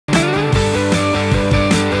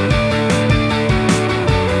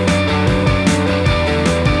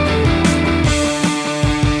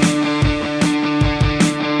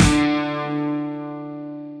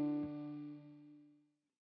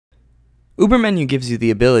UberMenu gives you the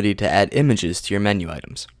ability to add images to your menu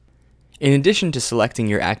items. In addition to selecting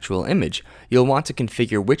your actual image, you'll want to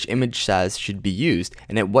configure which image size should be used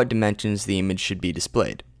and at what dimensions the image should be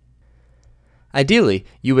displayed. Ideally,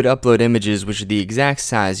 you would upload images which are the exact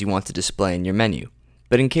size you want to display in your menu,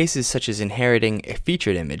 but in cases such as inheriting a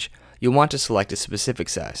featured image, you'll want to select a specific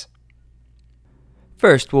size.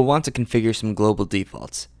 First, we'll want to configure some global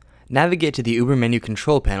defaults. Navigate to the UberMenu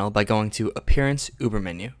control panel by going to Appearance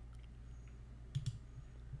UberMenu.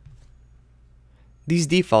 These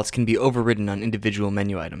defaults can be overridden on individual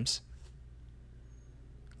menu items.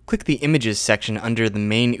 Click the Images section under the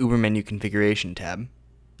main UberMenu Configuration tab.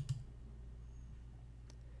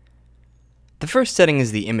 The first setting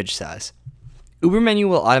is the image size. UberMenu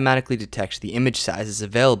will automatically detect the image sizes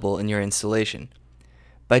available in your installation.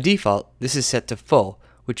 By default, this is set to full,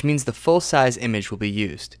 which means the full-size image will be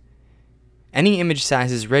used. Any image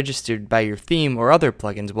sizes registered by your theme or other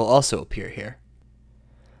plugins will also appear here.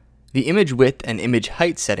 The image width and image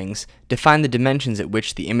height settings define the dimensions at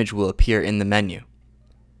which the image will appear in the menu.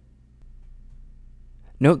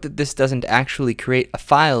 Note that this doesn't actually create a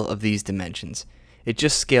file of these dimensions, it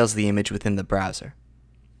just scales the image within the browser.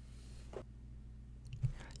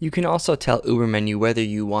 You can also tell UberMenu whether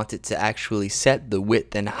you want it to actually set the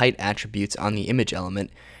width and height attributes on the image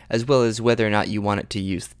element, as well as whether or not you want it to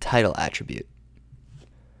use the title attribute.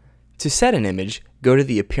 To set an image, go to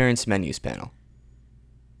the Appearance Menus panel.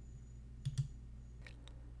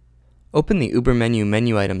 Open the UberMenu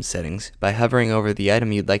menu item settings by hovering over the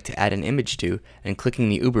item you'd like to add an image to and clicking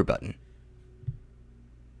the Uber button.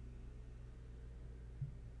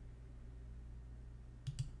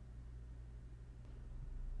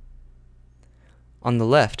 On the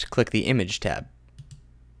left, click the Image tab.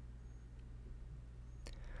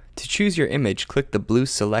 To choose your image, click the blue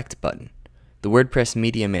Select button. The WordPress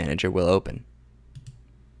Media Manager will open.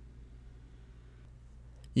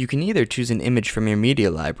 You can either choose an image from your media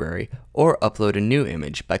library or upload a new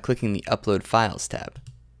image by clicking the Upload Files tab.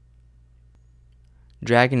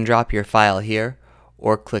 Drag and drop your file here,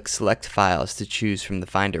 or click Select Files to choose from the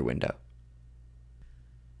Finder window.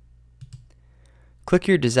 Click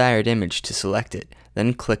your desired image to select it,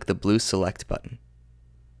 then click the blue Select button.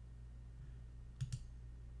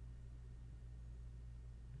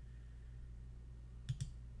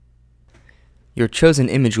 Your chosen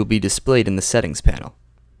image will be displayed in the Settings panel.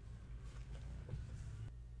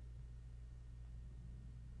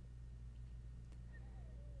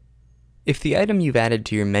 If the item you've added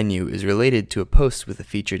to your menu is related to a post with a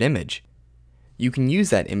featured image, you can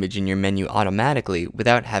use that image in your menu automatically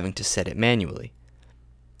without having to set it manually.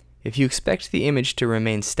 If you expect the image to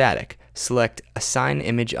remain static, select Assign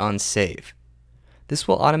Image on Save. This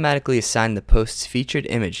will automatically assign the post's featured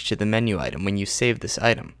image to the menu item when you save this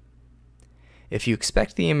item. If you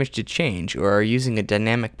expect the image to change or are using a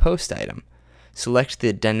dynamic post item, select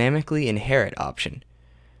the Dynamically Inherit option.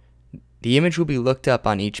 The image will be looked up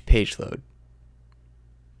on each page load.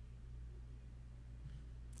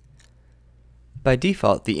 By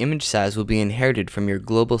default, the image size will be inherited from your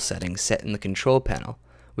global settings set in the control panel,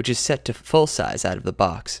 which is set to full size out of the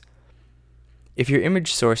box. If your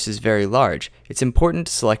image source is very large, it's important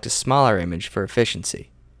to select a smaller image for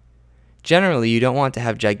efficiency. Generally, you don't want to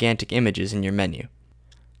have gigantic images in your menu.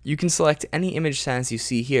 You can select any image size you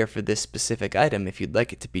see here for this specific item if you'd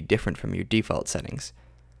like it to be different from your default settings.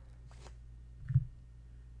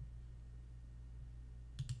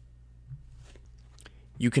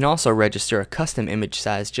 You can also register a custom image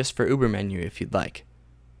size just for UberMenu if you'd like.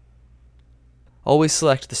 Always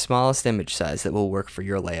select the smallest image size that will work for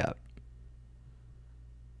your layout.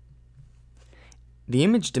 The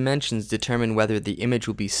image dimensions determine whether the image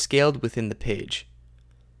will be scaled within the page.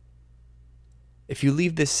 If you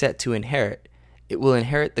leave this set to inherit, it will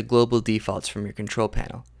inherit the global defaults from your control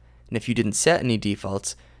panel, and if you didn't set any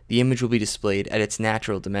defaults, the image will be displayed at its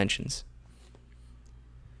natural dimensions.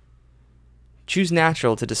 Choose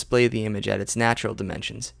Natural to display the image at its natural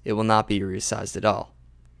dimensions. It will not be resized at all.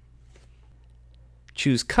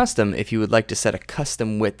 Choose Custom if you would like to set a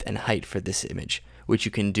custom width and height for this image, which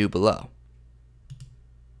you can do below.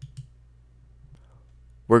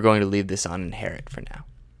 We're going to leave this on Inherit for now.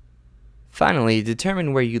 Finally,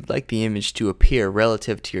 determine where you'd like the image to appear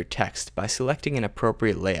relative to your text by selecting an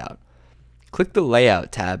appropriate layout. Click the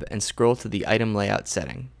Layout tab and scroll to the Item Layout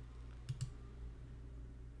setting.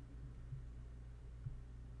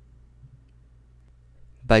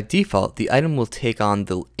 By default, the item will take on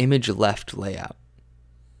the image left layout.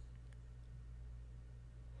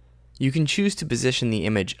 You can choose to position the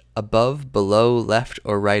image above, below, left,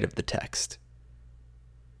 or right of the text,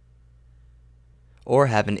 or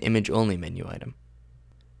have an image-only menu item.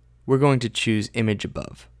 we're going to choose Image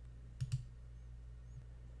Above.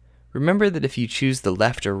 Remember that if you choose the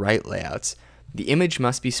left or right layouts, the image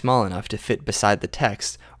must be small enough to fit beside the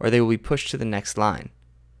text, or they will be pushed to the next line.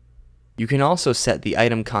 You can also set the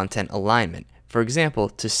item content alignment, for example,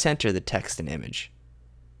 to center the text and image.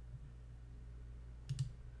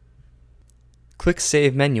 Click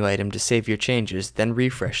Save Menu Item to save your changes, then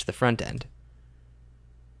refresh the front end.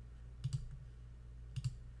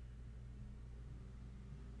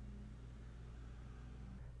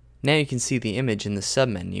 Now you can see the image in the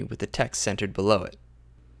submenu with the text centered below it.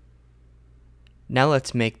 Now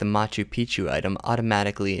let's make the Machu Picchu item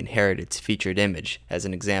automatically inherit its featured image as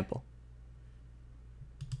an example.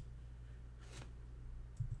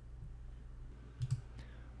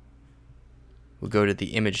 We'll go to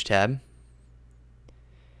the Image tab,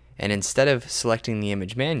 and instead of selecting the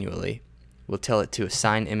image manually, we'll tell it to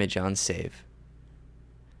assign image on save.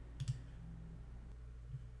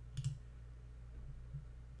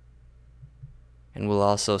 And we'll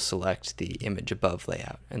also select the Image Above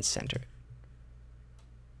layout and center it.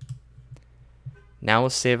 Now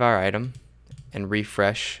we'll save our item and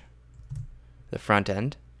refresh the front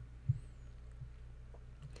end.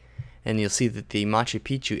 And you'll see that the Machu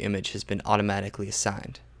Picchu image has been automatically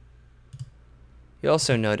assigned. You'll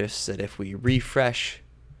also notice that if we refresh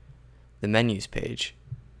the menus page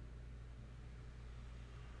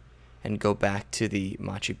and go back to the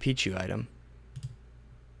Machu Picchu item,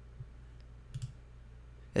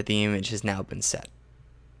 that the image has now been set.